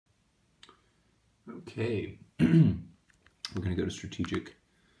Okay, we're going to go to strategic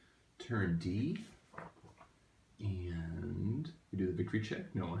turn D, and we do the victory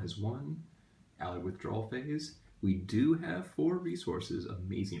check. No one has won. Ally withdrawal phase. We do have 4 resources,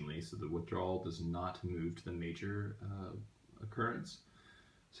 amazingly, so the withdrawal does not move to the major occurrence.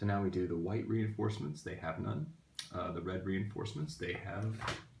 So now we do the white reinforcements. They have none. The red reinforcements, they have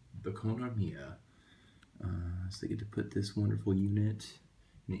the Con Armia. So they get to put this wonderful unit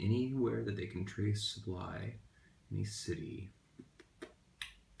in anywhere that they can trace supply, any city.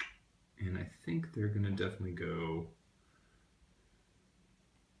 And I think they're gonna definitely go,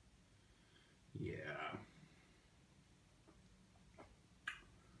 yeah.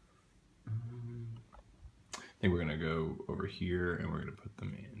 I think we're gonna go over here and we're gonna put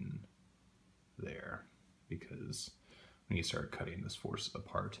them in there, because when you start cutting this force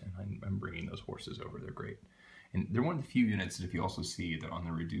apart, and I'm bringing those horses over, they're great. And they're one of the few units that if you also see that on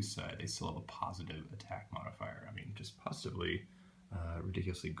the reduced side, they still have a positive attack modifier. I mean, just positively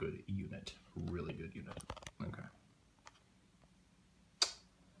ridiculously good unit, really good unit. Okay.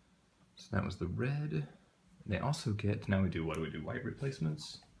 So that was the red. They also get, now we do, what do we do, white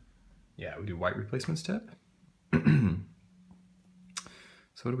replacements? Yeah, we do white replacement step. So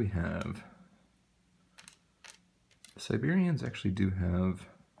what do we have? The Siberians actually do have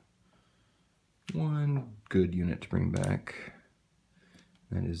one good unit to bring back.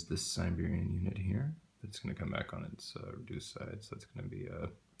 That is this Siberian unit here. It's going to come back on its reduced side, so it's going to be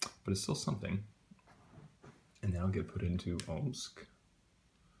but it's still something. And that'll get put into Omsk.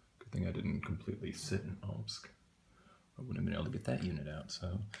 Good thing I didn't completely sit in Omsk. I wouldn't have been able to get that unit out,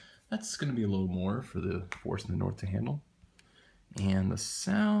 so that's going to be a little more for the force in the north to handle. And the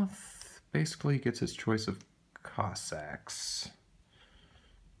south basically gets its choice of Cossacks.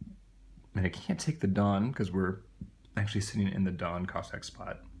 And it can't take the Don because we're actually sitting in the Don Cossack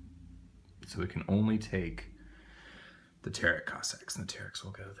spot. So it can only take the Terek Cossacks, and the Tereks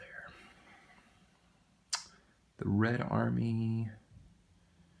will go there. The Red Army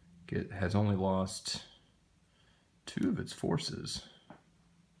has only lost 2 of its forces.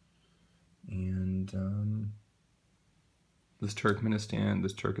 And this Turkestan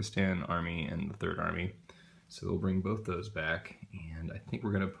army and the Third Army. So we'll bring both those back, and I think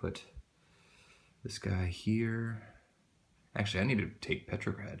we're gonna put this guy here. Actually, I need to take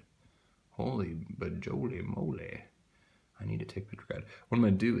Petrograd. Holy bajoli moly. I need to take Petrograd. What I'm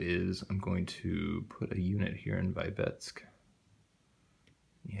gonna do is I'm going to put a unit here in Vybetsk.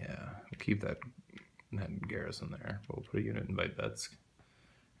 Yeah, we'll keep that garrison there. But we'll put a unit in Vybetsk.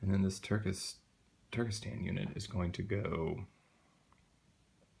 And then this Turkestan unit is going to go...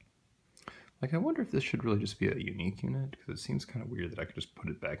 Like, I wonder if this should really just be a unique unit, because it seems kind of weird that I could just put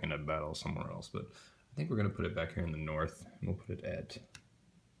it back in a battle somewhere else, but I think we're going to put it back here in the north, and we'll put it at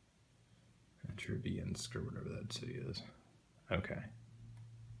Cherbiansk, or whatever that city is. Okay.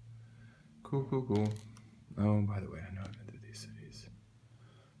 Cool, cool, cool. Oh, by the way, I know I've been through these cities.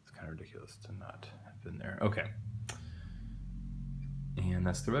 It's kind of ridiculous to not have been there. Okay. And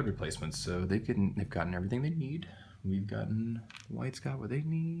that's the red replacements, so they've gotten everything they need. We've gotten, the whites got what they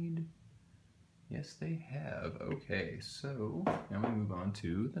need. Yes, they have. Okay, so now we move on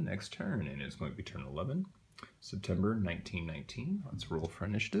to the next turn, and it's going to be turn 11, September 1919. Let's roll for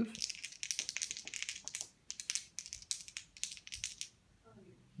initiative.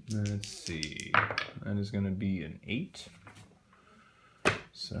 Let's see, that is going to be an 8.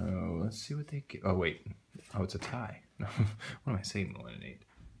 So let's see what they get. Oh, wait. Oh, it's a tie. What am I saying, 1 and 8?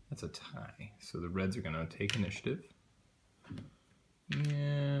 That's a tie. So the reds are going to take initiative.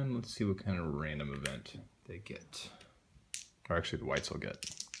 And let's see what kind of random event they get. Or actually, the whites will get.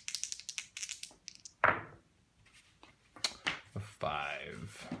 A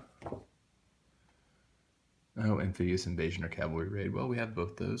 5. Oh, amphibious invasion or cavalry raid. Well, we have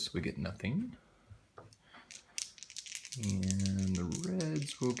both those, so we get nothing. And the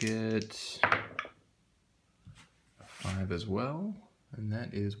reds will get a 5 as well. And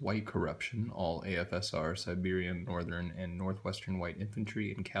that is white corruption. All AFSR, Siberian, Northern, and Northwestern white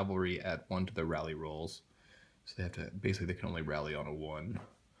infantry and cavalry add 1 to their rally rolls. So they have to, basically they can only rally on a 1.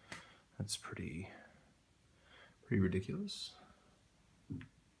 That's pretty ridiculous.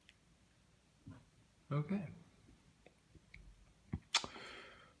 Okay.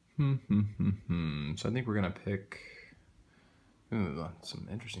 So I think we're gonna pick some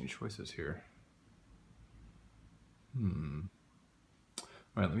interesting choices here.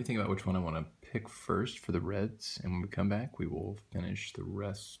 All right, let me think about which one I want to pick first for the reds, and when we come back, we will finish the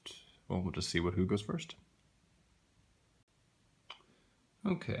rest. Well, we'll just see who goes first.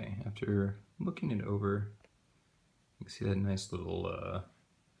 Okay, after looking it over, you can see that nice little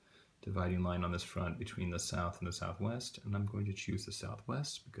dividing line on this front between the south and the southwest, and I'm going to choose the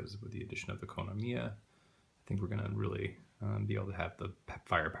southwest because with the addition of the Konamiya, I think we're going to really be able to have the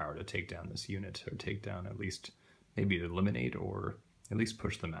firepower to take down this unit, or take down at least maybe eliminate or at least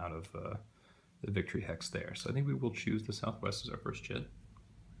push them out of the victory hex there. So I think we will choose the southwest as our first jet.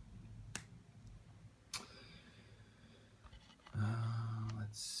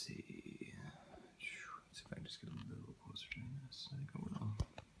 Let's see. Let's see if I can just get a little closer to this. I think I will.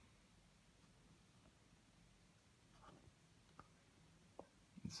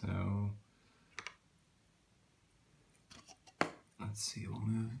 So let's see, we'll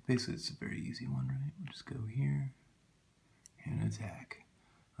move. Basically, it's a very easy one, right? We'll just go here and attack.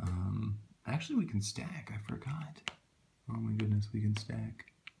 Actually, we can stack. I forgot. Oh my goodness, we can stack.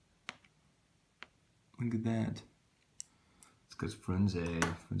 Look at that. It's because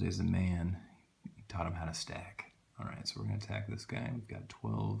Frenze's the man. He taught him how to stack. Alright, so we're going to attack this guy. We've got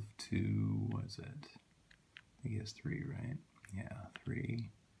 12 to, what is it? I think he has 3, right? Yeah, 3.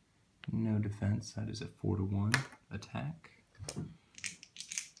 No defense. That is a 4-to-1 attack.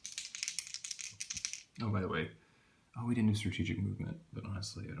 Oh, by the way, oh, we didn't do strategic movement, but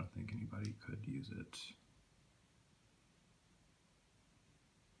honestly, I don't think anybody could use it.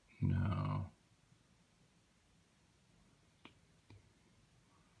 No.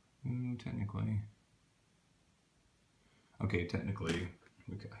 Technically. Okay, technically,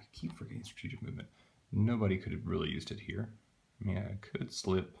 I keep forgetting strategic movement. Nobody could have really used it here. I mean, I could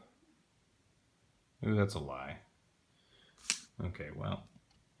slip. Oh, that's a lie. Okay, well,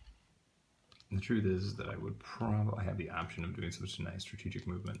 the truth is that I would probably have the option of doing such a nice strategic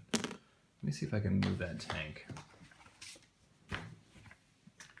movement. Let me see if I can move that tank.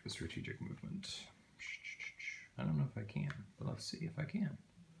 The strategic movement. I don't know if I can, but let's see if I can.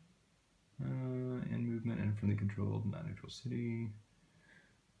 In movement and from the controlled non-neutral city.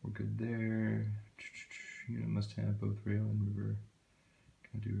 We're good there. Unit must have both rail and river.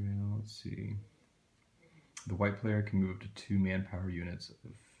 Can do rail. Let's see. The white player can move up to 2 manpower units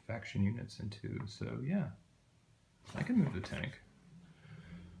of faction units into. So yeah, I can move the tank.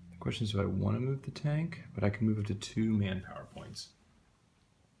 The question is, do I want to move the tank? But I can move up to 2 manpower points,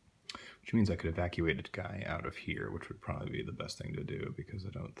 which means I could evacuate a guy out of here, which would probably be the best thing to do because I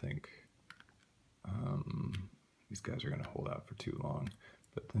don't think these guys are going to hold out for too long.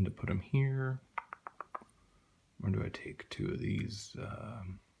 But then to put him here, or do I take 2 of these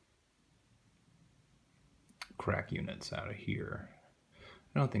crack units out of here?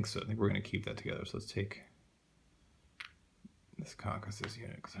 I don't think so. I think we're going to keep that together. So let's take this Caucasus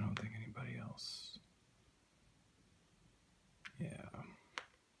unit because I don't think anybody else. Yeah.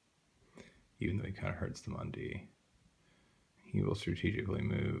 Even though he kind of hurts them on D, he will strategically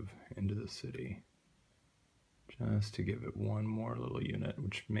move into the city just to give it 1 more little unit,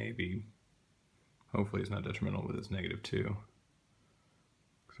 which maybe, hopefully, is not detrimental with his -2.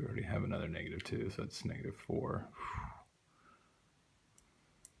 Because we already have another -2, so that's -4.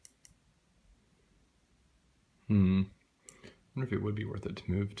 I wonder if it would be worth it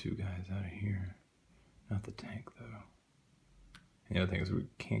to move 2 guys out of here. Not the tank, though. And the other thing is we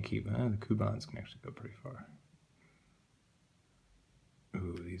can't keep, the Kubans can actually go pretty far.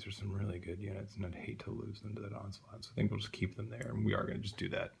 Ooh, these are some really good units, and I'd hate to lose them to that onslaught. So I think we'll just keep them there, and we are going to just do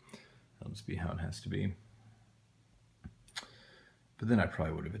that. That'll just be how it has to be. But then I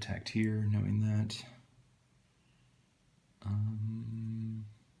probably would have attacked here, knowing that.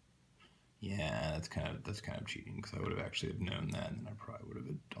 Yeah, that's kind of cheating, because I would have actually known that, and then I probably would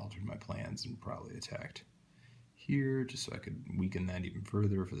have altered my plans and probably attacked here, just so I could weaken that even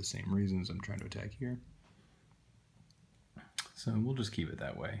further for the same reasons I'm trying to attack here. So we'll just keep it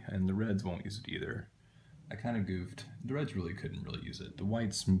that way, and the reds won't use it either. I kind of goofed. The reds really couldn't really use it. The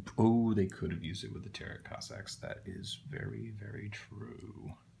whites, oh, they could have used it with the Terek Cossacks. That is very, very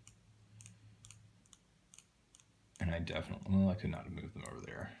true. And I definitely, well, I could not have moved them over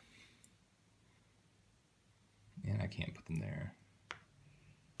there. And I can't put them there.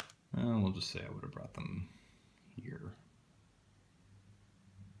 Well, we'll just say I would have brought them here.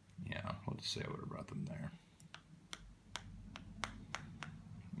 Yeah, we'll just say I would have brought them there.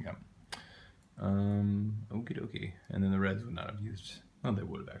 Yep. Okie dokie. And then the reds would not have used, well, they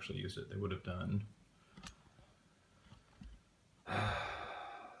would have actually used it. They would have done,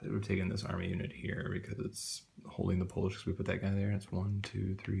 they would have taken this army unit here because it's holding the Polish, because we put that guy there. It's 1,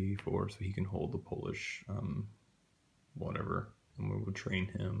 2, 3, 4, so he can hold the Polish, whatever. And we would train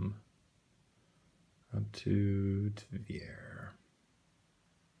him up to Tver.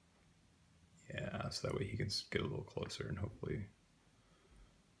 Yeah, so that way he can get a little closer and hopefully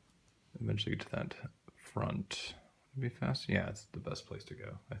eventually get to that front. Be fast? Yeah, it's the best place to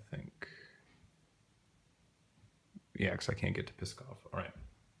go, I think. Yeah, because I can't get to Pskov. All right.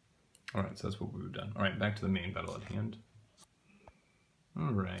 All right, so that's what we've done. All right, back to the main battle at hand.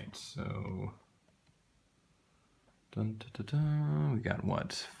 All right, so... Dun, dun, dun, dun. We got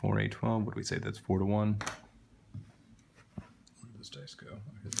what? 4A12. What do we say? That's 4 to 1. Where did this dice go?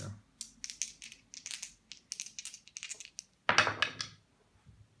 Oh, here they are.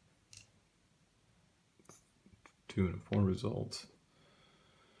 2 and a 4 result.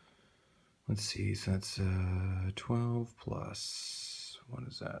 Let's see, so that's 12 plus, what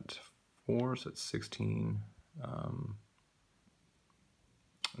is that? 4, so that's 16. And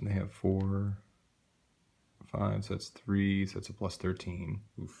they have 4, 5, so that's 3, so that's a plus 13.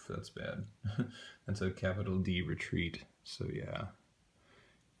 Oof, that's bad. That's a capital D retreat. So yeah,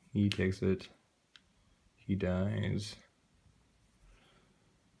 he takes it, he dies.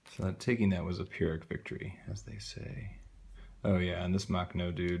 So taking that was a Pyrrhic victory, as they say. Oh yeah, and this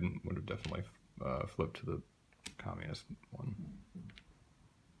Machno dude would have definitely flipped to the communist one.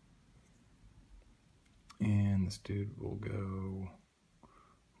 And this dude will go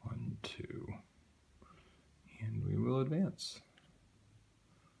 1, 2. And we will advance.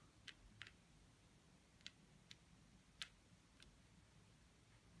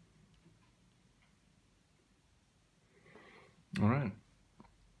 All right.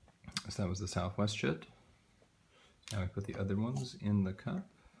 So that was the Southwest shit. Now we put the other ones in the cup.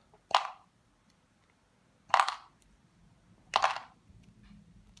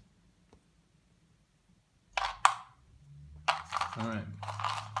 All right.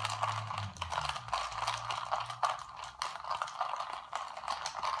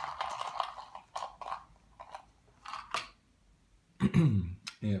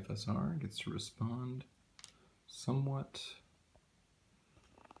 AFSR gets to respond somewhat.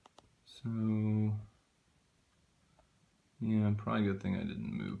 So, yeah, probably a good thing I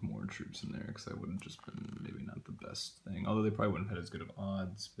didn't move more troops in there because that would have just been maybe not the best thing. Although they probably wouldn't have had as good of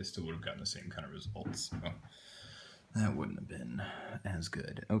odds, they still would have gotten the same kind of results. So that wouldn't have been as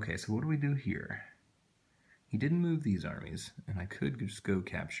good. Okay, so what do we do here? He didn't move these armies, and I could just go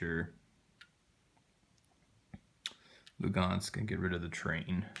capture Lugansk and get rid of the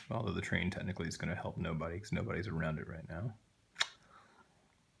train. Although the train technically is going to help nobody because nobody's around it right now.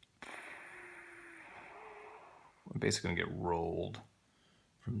 I'm basically going to get rolled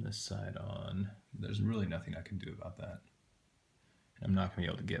from this side on. There's really nothing I can do about that. I'm not going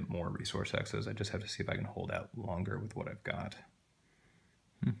to be able to get more resource access. I just have to see if I can hold out longer with what I've got.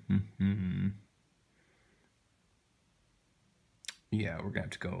 Yeah, we're going to have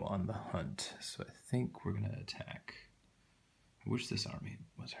to go on the hunt. So I think we're going to attack. I wish this army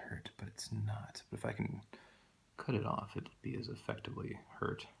was hurt, but it's not. But if I can cut it off, it'll be as effectively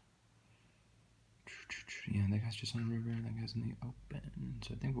hurt. Yeah, that guy's just on the river, that guy's in the open.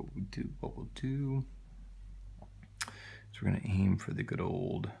 So I think what we'll do is we're gonna aim for the good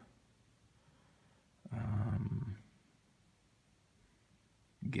old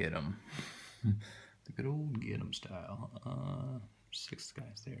get 'em. The good old get 'em style. 6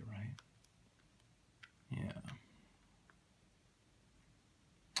 guys there, right? Yeah.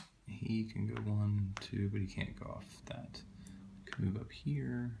 He can go 1, 2, but he can't go off that. Can move up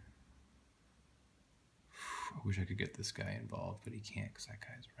here. I wish I could get this guy involved, but he can't because that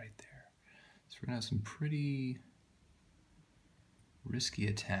guy's right there. So we're gonna have some pretty risky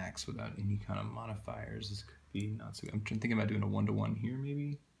attacks without any kind of modifiers. This could be not so good. I'm thinking about doing a 1-to-1 here,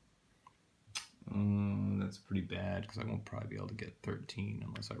 maybe. That's pretty bad because I won't probably be able to get 13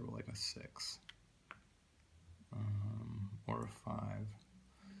 unless I roll like a 6 or a 5.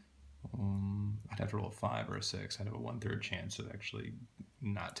 I'd have to roll a 5 or a 6. I'd have a 1/3 chance of actually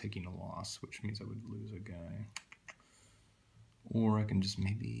not taking a loss, which means I would lose a guy. Or I can just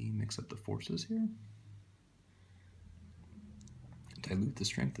maybe mix up the forces here. Dilute the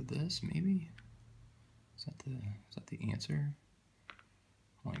strength of this, maybe? Is that the answer?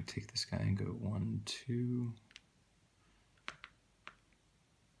 I want to take this guy and go 1, 2.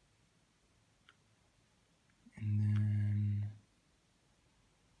 And then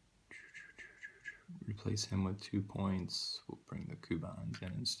replace him with 2 points. We'll bring the Kubans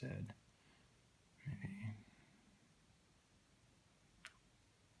in instead. Maybe.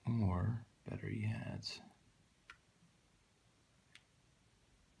 Or, better yet,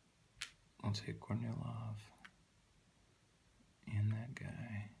 I'll take Kornilov and that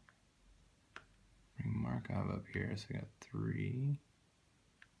guy. Bring Markov up here, so I got 3,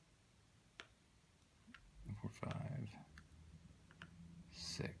 4, 5,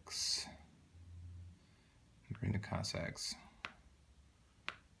 6. Bring the Cossacks.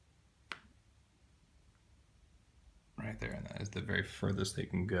 right there, and that is the very furthest they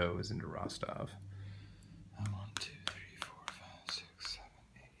can go is into Rostov. 1, 2, 3, 4, 5, 6, 7,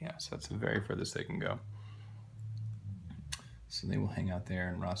 8. Yeah, so that's the very furthest they can go. So they will hang out there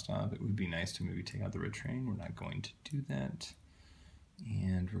in Rostov. It would be nice to maybe take out the red train. We're not going to do that.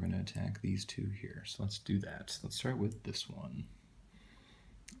 And we're going to attack these two here. So let's do that. Let's start with this one.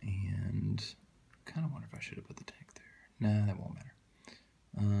 And kind of wonder if I should have put the tank there. Nah, that won't matter.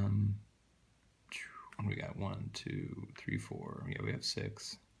 What do we got? 1, 2, 3, 4. Yeah, we have 6.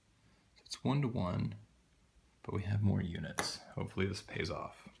 So it's 1 to 1, but we have more units. Hopefully this pays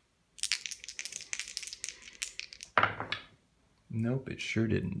off. Nope, it sure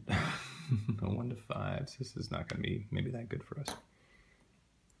didn't. A 1 to 5. So this is not going to be maybe that good for us.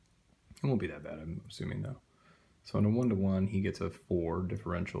 It won't be that bad, I'm assuming, though. So on a 1 to 1, he gets a 4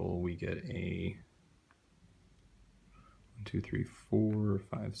 differential. We get a 1, 2, 3, 4,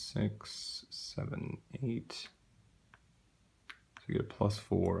 5, 6, 7, 8. So we get a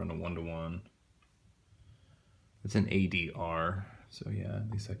 +4 on a 1 to 1. It's an ADR, so yeah, at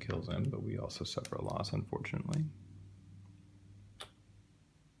least that kills him, but we also suffer a loss, unfortunately.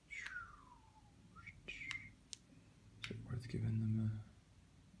 Is it worth giving them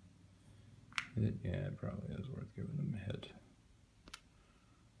a hit? Yeah, it probably is worth giving them a hit.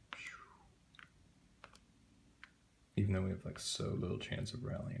 Even though we have like so little chance of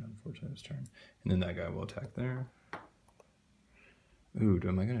rallying, unfortunately, this turn. And then that guy will attack there. Ooh,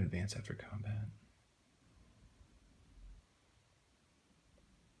 am I going to advance after combat?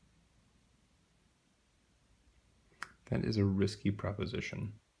 That is a risky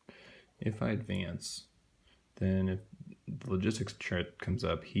proposition. If I advance, then if the logistics chart comes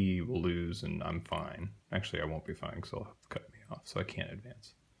up, he will lose and I'm fine. Actually, I won't be fine because he'll cut me off, so I can't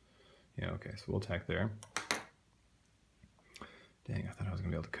advance. Yeah, okay, so we'll attack there. Dang, I thought I was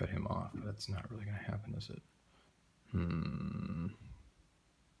going to be able to cut him off, but that's not really going to happen, is it? Am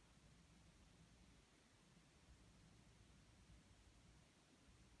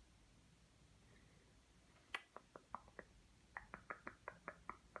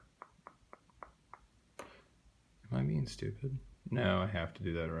I being stupid? No, I have to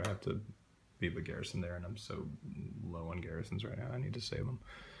do that, or I have to leave a garrison there, and I'm so low on garrisons right now, I need to save them.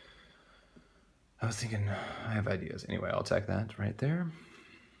 I was thinking, I have ideas. Anyway, I'll attack that right there.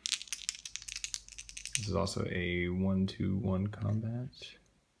 This is also a 1-2-1 combat.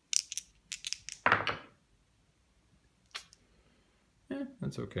 Yeah,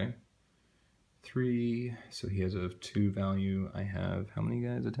 that's okay. 3, so he has a 2 value. I have, how many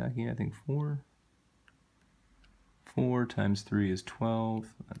guys attacking? I think 4. 4 times 3 is 12.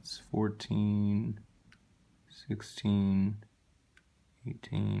 That's 14, 16,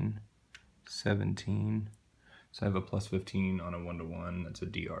 18, 17. So I have a +15 on a 1 to 1. That's a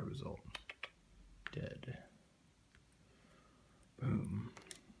DR result. Dead. Boom.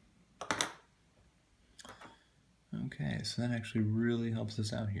 Okay, so that actually really helps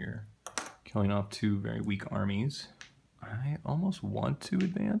us out here. Killing off 2 very weak armies. I almost want to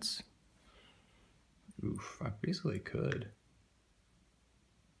advance. Oof, I basically could.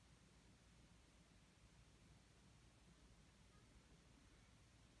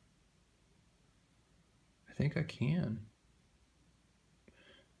 I think I can.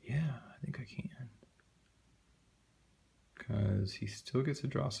 Yeah, I think I can. Because he still gets a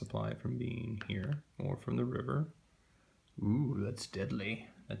draw supply from being here, or from the river. Ooh, that's deadly.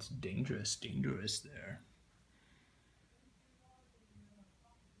 That's dangerous, dangerous there.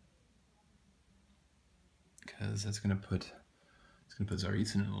 Because that's gonna put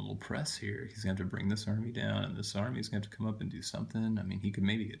Tsaritsyn in a little press here. He's gonna have to bring this army down, and this army is gonna have to come up and do something. I mean, he could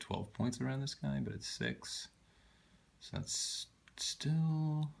maybe get 12 points around this guy, but it's 6. So that's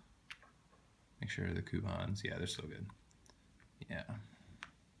still... Make sure the Kubans, yeah, they're still good. Yeah.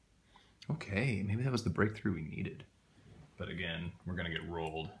 Okay, maybe that was the breakthrough we needed. But again, we're gonna get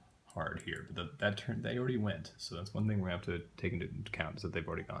rolled hard here. But that turn, they already went, so that's one thing we're gonna have to take into account, is that they've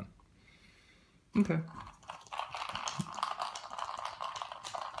already gone. Okay.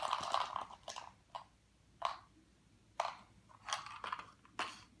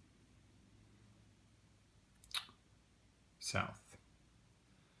 South.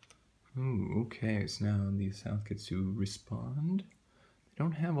 Ooh, okay, so now the South gets to respond. They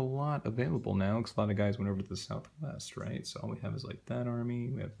don't have a lot available now, because a lot of guys went over to the Southwest, right? So all we have is like that army,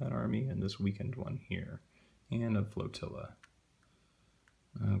 we have that army, and this weakened one here, and a flotilla.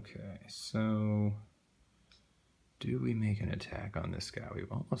 Okay, so do we make an attack on this guy? We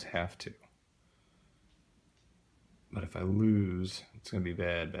almost have to. But if I lose, it's going to be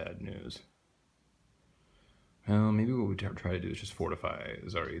bad, bad news. Well, maybe what we try to do is just fortify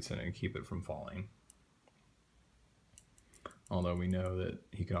Tsaritsyn and keep it from falling. Although we know that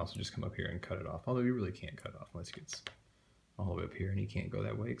he can also just come up here and cut it off. Although he really can't cut it off unless he gets all the way up here, and he can't go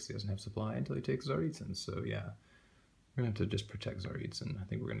that way because he doesn't have supply until he takes Tsaritsyn. So yeah, we're going to have to just protect Tsaritsyn. I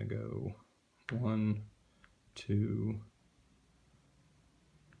think we're going to go 1, 2,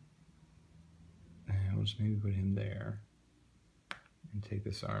 and we'll just maybe put him there and take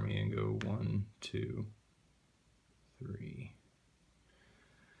this army and go 1, 2, 3.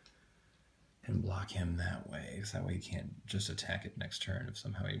 And block him that way, because that way he can't just attack it next turn if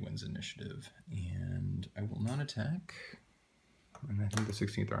somehow he wins initiative. And I will not attack. And I think the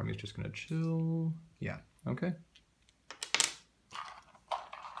 16th army is just going to chill. Yeah, okay.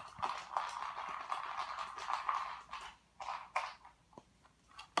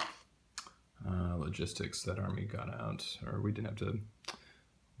 Logistics, that army got out. Or we didn't have to...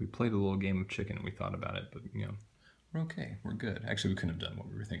 We played a little game of chicken and we thought about it, but, you know, we're okay. We're good. Actually, we couldn't have done what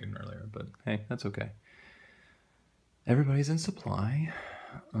we were thinking earlier, but hey, that's okay. Everybody's in supply.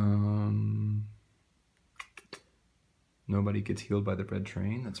 Nobody gets healed by the red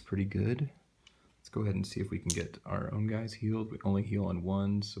train. That's pretty good. Let's go ahead and see if we can get our own guys healed. We only heal on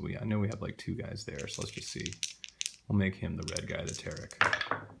 1, so I know we have like 2 guys there, so let's just see. We'll make him the red guy, the Tarek.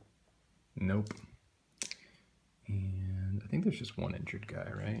 Nope. And I think there's just 1 injured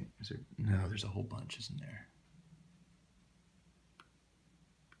guy, right? Is there? No, there's a whole bunch, isn't there?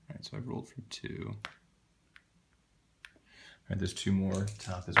 All right, so I've rolled for 2. All right, there's 2 more.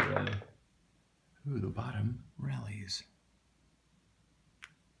 Top is red. Ooh, the bottom rallies.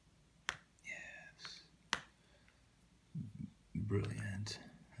 Yes. Brilliant.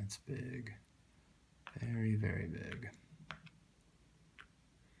 That's big. Very, very big.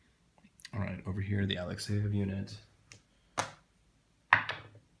 All right, over here, the Alexeyev unit.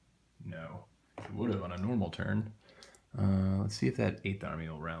 No, it would have on a normal turn. Let's see if that 8th army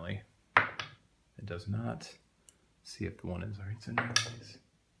will rally. It does not. Let's see if the one is Tsaritsyn rallies.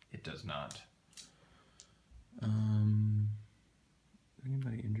 It does not.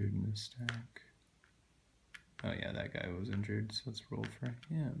 Anybody injured in this stack? Oh yeah, that guy was injured, so let's roll for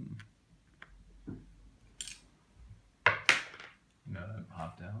him. No, that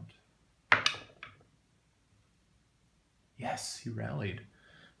popped out. Yes, he rallied.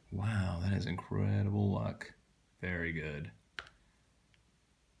 Wow, that is incredible luck. Very good.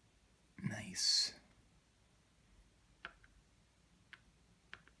 Nice.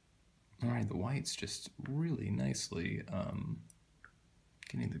 All right, the whites just really nicely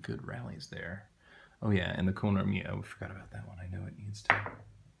getting the good rallies there. Oh yeah, and the Konar Mia, we forgot about that one. I know it needs to,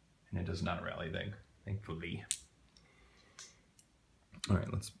 and it does not rally, thankfully. All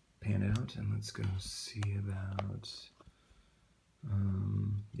right, let's pan it out and let's go see about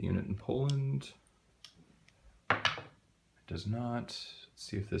the unit in Poland. It does not. Let's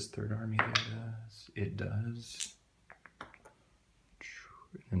see if this 3rd army there does. It does.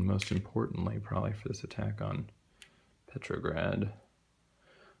 And most importantly, probably for this attack on Petrograd,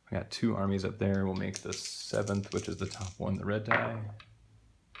 we got 2 armies up there. We'll make the 7th, which is the top one, the red die.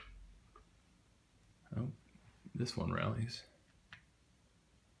 Oh, this one rallies.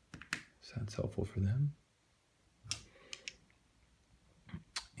 So that's helpful for them.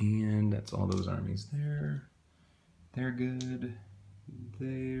 And that's all those armies there. They're good.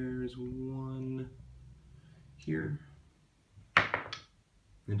 There's 1 here.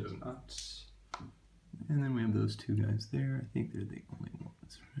 It does not. And then we have those 2 guys there. I think they're the only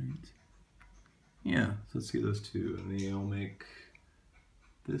ones, right? Yeah, so let's see those 2. And they'll make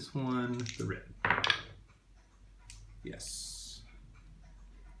this one the red. Yes.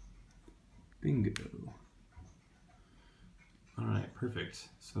 Bingo. All right, perfect.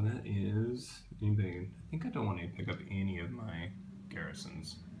 So that is anybody. I think I don't want to pick up any of my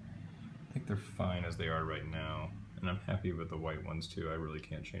garrisons. I think they're fine as they are right now. And I'm happy with the white ones too. I really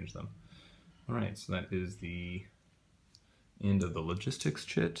can't change them. All right, so that is the end of the logistics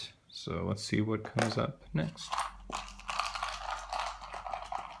chit. So let's see what comes up next.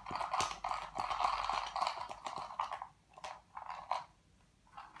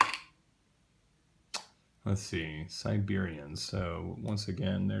 Let's see, Siberians. So once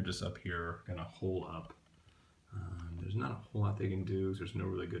again, they're just up here, gonna hole up. There's not a whole lot they can do because there's no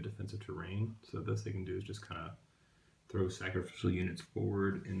really good defensive terrain. So the best they can do is just kind of throw sacrificial units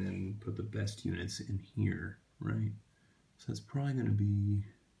forward and then put the best units in here, right? So that's probably gonna be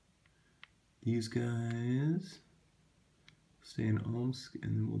these guys. Stay in Omsk,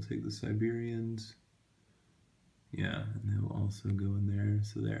 and then we'll take the Siberians. Yeah, and they'll also go in there,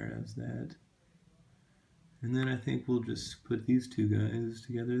 so there has that. And then I think we'll just put these 2 guys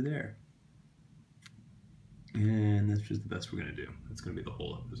together there. And that's just the best we're going to do. That's going to be the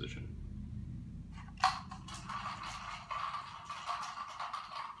whole up position.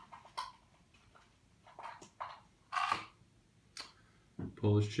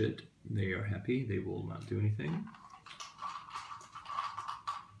 Polish chit, they are happy. They will not do anything.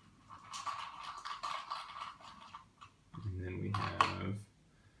 And then we have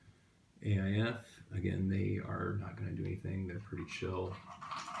AIF. Again, they are not going to do anything. They're pretty chill.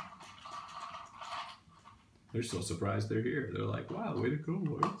 They're so surprised they're here. They're like, wow, way to go,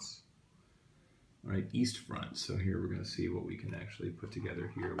 boys. All right, East Front. So here we're going to see what we can actually put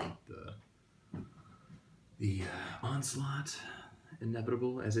together here with the onslaught,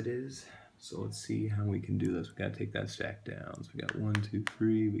 inevitable as it is. So let's see how we can do this. We got to take that stack down. So we got 1, 2,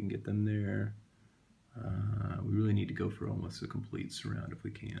 3. We can get them there. We really need to go for almost a complete surround if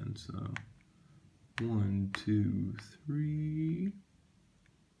we can. So 1, 2, 3.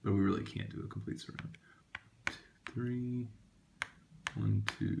 But we really can't do a complete surround. 3. 1,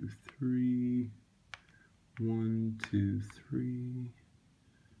 2, 3. 1, 2, 3.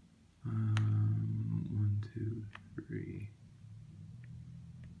 1, 2, 3.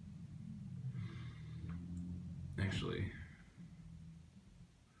 Actually,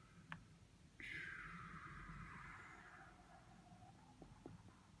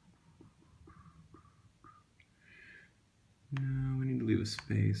 no, we need to leave a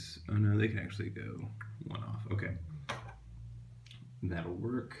space. Oh no, they can actually go one off. Okay, that'll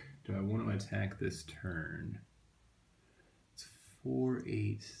work. Do I want to attack this turn? It's 4,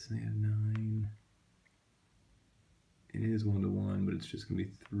 8, so they have 9. It is 1-to-1, but it's just going to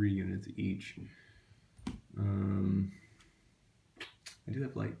be 3 units each. I do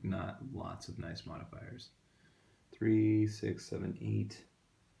have like not lots of nice modifiers. 3, 6, 7, 8.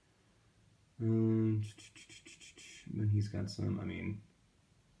 Then he's got some, I mean,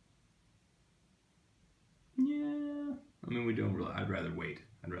 yeah. I mean, we don't really, I'd rather wait.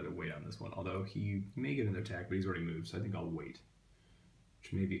 I'd rather wait on this one. Although he may get another attack, but he's already moved, so I think I'll wait.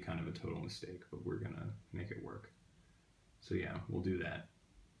 Which may be kind of a total mistake, but we're gonna make it work. So yeah, we'll do that.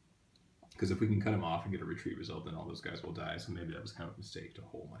 Because if we can cut him off and get a retreat result, then all those guys will die. So maybe that was kind of a mistake to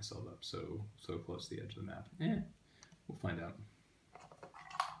hold myself up so close to the edge of the map. We'll find out.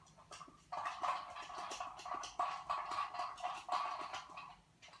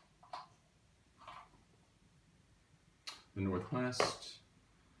 The Northwest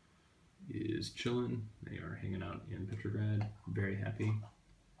is chilling. They are hanging out in Petrograd. Very happy.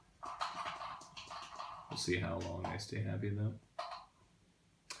 We'll see how long they stay happy though.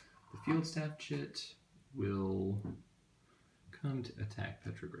 The field staff chit will come to attack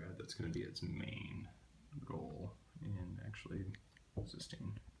Petrograd. That's going to be its main goal in actually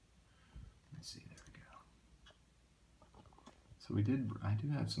existing. Let's see, there we go. So I do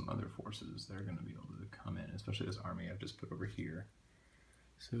have some other forces that are going to be able to come in, especially this army I've just put over here.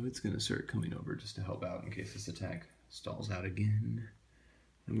 So it's going to start coming over just to help out in case this attack stalls out again.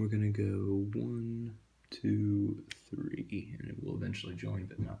 And we're going to go 1, 2, 3, and it will eventually join,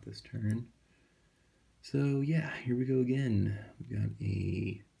 but not this turn. So yeah, here we go again. We've got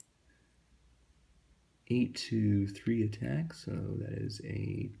a 8-to-3 attack, so that is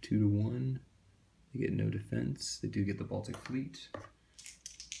a 2-to-1. They get no defense. They do get the Baltic Fleet.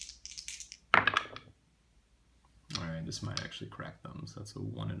 Alright, this might actually crack them, so that's a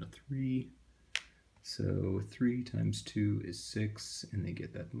 1 and a 3. So 3 times 2 is 6, and they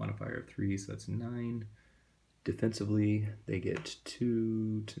get that modifier of 3, so that's 9. Defensively, they get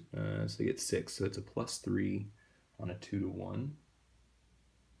 2, so they get 6, so it's a +3 on a 2-to-1.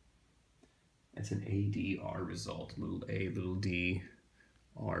 It's an ADR result, little a, little d,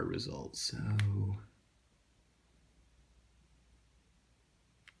 R result, so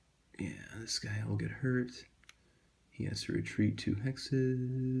yeah, this guy will get hurt. He has to retreat 2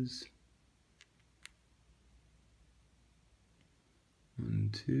 hexes. 1,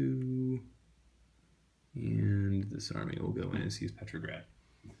 2. And this army will go in and seize Petrograd.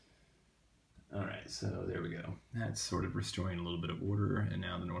 Alright, so there we go. That's sort of restoring a little bit of order, and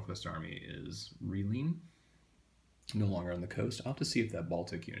now the Northwest Army is reeling. No longer on the coast. I'll have to see if that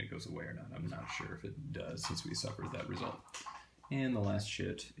Baltic unit goes away or not. I'm not sure if it does since we suffered that result. And the last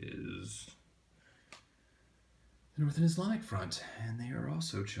shit is the Northern Islamic Front, and they are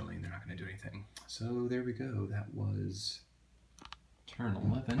also chilling. They're not going to do anything. So there we go. That was turn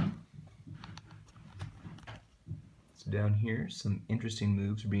 11. So down here, some interesting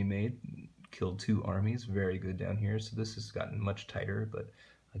moves are being made. Killed 2 armies, very good down here. So this has gotten much tighter, but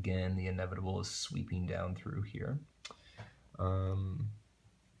again, the inevitable is sweeping down through here.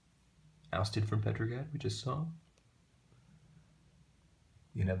 Ousted from Petrograd, we just saw.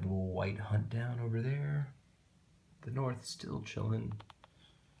 The inevitable white hunt down over there. The north still chilling.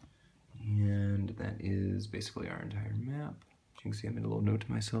 And that is basically our entire map. As you can see, I made a little note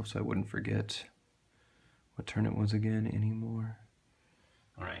to myself so I wouldn't forget what turn it was again anymore.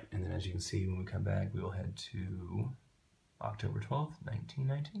 as you can see, when we come back, we will head to October 12th,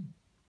 1919.